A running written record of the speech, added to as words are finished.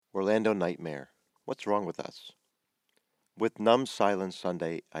Orlando Nightmare. What's wrong with us? With numb silence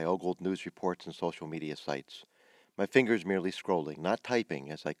Sunday, I ogled news reports and social media sites, my fingers merely scrolling, not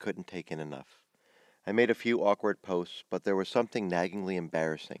typing, as I couldn't take in enough. I made a few awkward posts, but there was something naggingly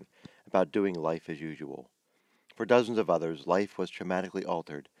embarrassing about doing life as usual. For dozens of others, life was traumatically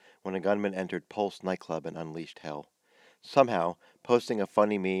altered when a gunman entered Pulse nightclub and unleashed hell. Somehow, posting a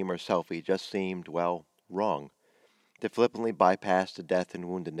funny meme or selfie just seemed, well, wrong. To flippantly bypass the death and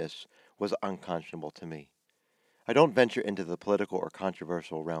woundedness was unconscionable to me. I don't venture into the political or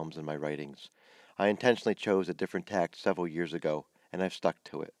controversial realms in my writings. I intentionally chose a different tact several years ago, and I've stuck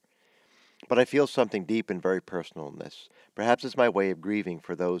to it. But I feel something deep and very personal in this. Perhaps it's my way of grieving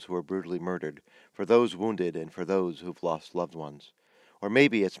for those who were brutally murdered, for those wounded, and for those who've lost loved ones. Or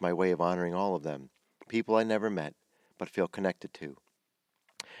maybe it's my way of honoring all of them, people I never met, but feel connected to.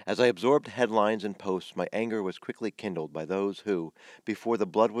 As I absorbed headlines and posts, my anger was quickly kindled by those who, before the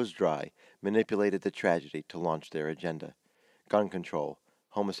blood was dry, manipulated the tragedy to launch their agenda. Gun control,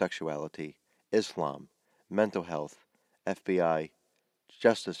 homosexuality, Islam, mental health, FBI,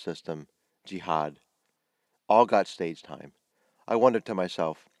 justice system, jihad, all got stage time. I wondered to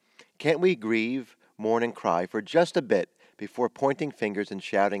myself, can't we grieve, mourn, and cry for just a bit before pointing fingers and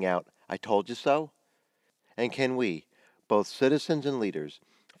shouting out, I told you so? And can we, both citizens and leaders,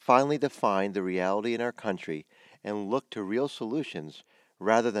 finally define the reality in our country and look to real solutions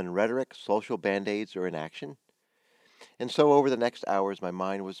rather than rhetoric, social band aids, or inaction? And so, over the next hours, my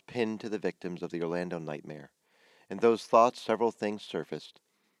mind was pinned to the victims of the Orlando nightmare. In those thoughts, several things surfaced.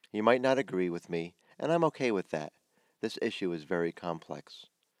 You might not agree with me, and I'm okay with that. This issue is very complex.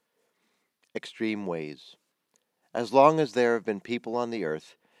 Extreme ways. As long as there have been people on the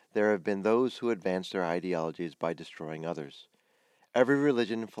earth, there have been those who advance their ideologies by destroying others. Every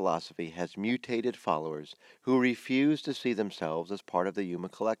religion and philosophy has mutated followers who refuse to see themselves as part of the human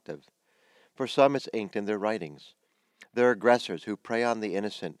collective. For some, it's inked in their writings. They're aggressors who prey on the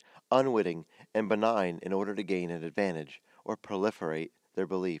innocent, unwitting, and benign in order to gain an advantage or proliferate their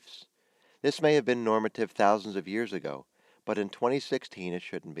beliefs. This may have been normative thousands of years ago, but in 2016 it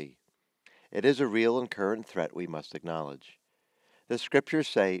shouldn't be. It is a real and current threat we must acknowledge. The scriptures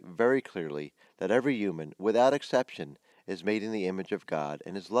say very clearly that every human, without exception, is made in the image of God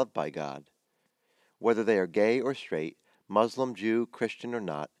and is loved by God. Whether they are gay or straight, Muslim, Jew, Christian, or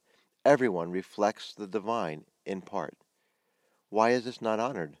not, everyone reflects the divine in part. Why is this not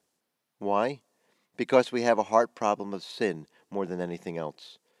honored? Why? Because we have a heart problem of sin more than anything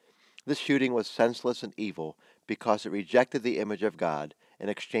else. This shooting was senseless and evil because it rejected the image of God and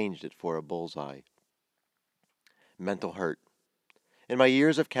exchanged it for a bullseye. Mental hurt. In my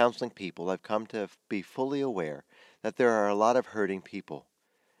years of counseling people, I've come to be fully aware that there are a lot of hurting people.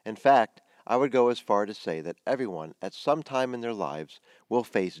 In fact, I would go as far to say that everyone at some time in their lives will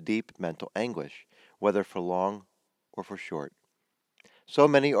face deep mental anguish, whether for long or for short. So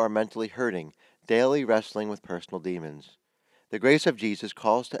many are mentally hurting, daily wrestling with personal demons. The grace of Jesus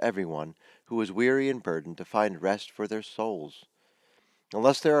calls to everyone who is weary and burdened to find rest for their souls.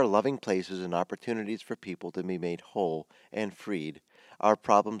 Unless there are loving places and opportunities for people to be made whole and freed, our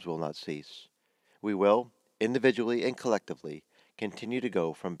problems will not cease. We will, individually and collectively, continue to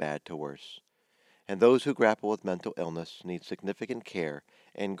go from bad to worse. And those who grapple with mental illness need significant care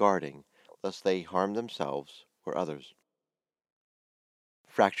and guarding lest they harm themselves or others.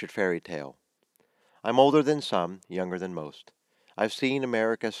 Fractured fairy tale. I'm older than some, younger than most. I've seen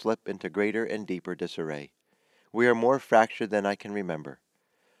America slip into greater and deeper disarray. We are more fractured than I can remember.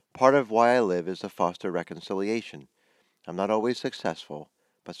 Part of why I live is to foster reconciliation. I'm not always successful,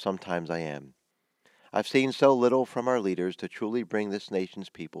 but sometimes I am. I've seen so little from our leaders to truly bring this nation's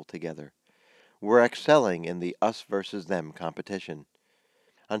people together. We're excelling in the us versus them competition.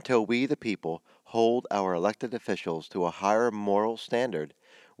 Until we, the people, hold our elected officials to a higher moral standard,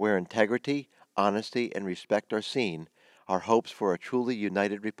 where integrity, honesty, and respect are seen, our hopes for a truly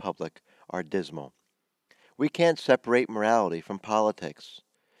united republic are dismal. We can't separate morality from politics.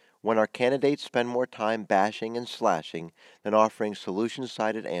 When our candidates spend more time bashing and slashing than offering solution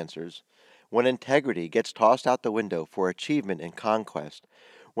sided answers, when integrity gets tossed out the window for achievement and conquest,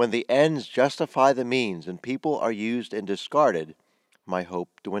 when the ends justify the means and people are used and discarded, my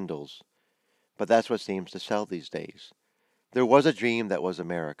hope dwindles. But that's what seems to sell these days. There was a dream that was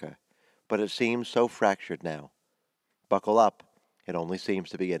America, but it seems so fractured now. Buckle up, it only seems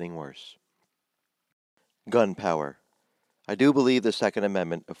to be getting worse. Gun power. I do believe the Second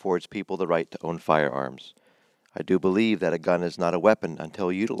Amendment affords people the right to own firearms. I do believe that a gun is not a weapon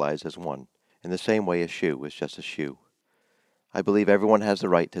until utilized as one, in the same way a shoe is just a shoe. I believe everyone has the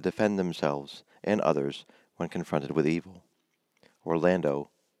right to defend themselves and others when confronted with evil. Orlando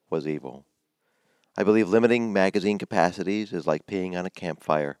was evil. I believe limiting magazine capacities is like peeing on a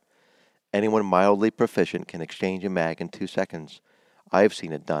campfire. Anyone mildly proficient can exchange a mag in 2 seconds. I've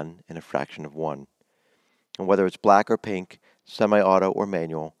seen it done in a fraction of one. And whether it's black or pink, semi-auto or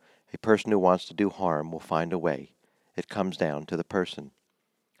manual, a person who wants to do harm will find a way. It comes down to the person.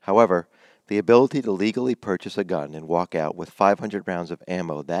 However, the ability to legally purchase a gun and walk out with 500 rounds of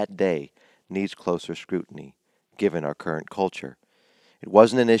ammo that day needs closer scrutiny, given our current culture. It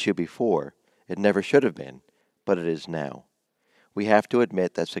wasn't an issue before, it never should have been, but it is now. We have to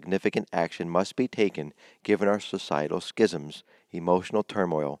admit that significant action must be taken given our societal schisms, emotional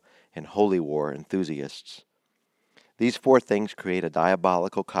turmoil, and holy war enthusiasts. These four things create a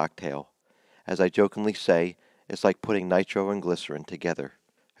diabolical cocktail. As I jokingly say, it's like putting nitro and glycerin together.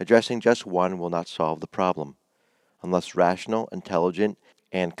 Addressing just one will not solve the problem. Unless rational, intelligent,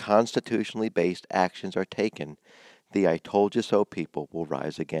 and constitutionally based actions are taken, the I told you so people will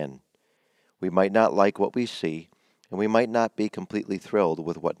rise again. We might not like what we see, and we might not be completely thrilled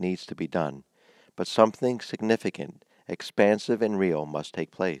with what needs to be done, but something significant, expansive, and real must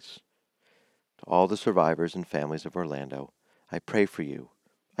take place. To all the survivors and families of Orlando, I pray for you.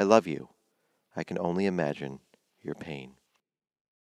 I love you. I can only imagine your pain.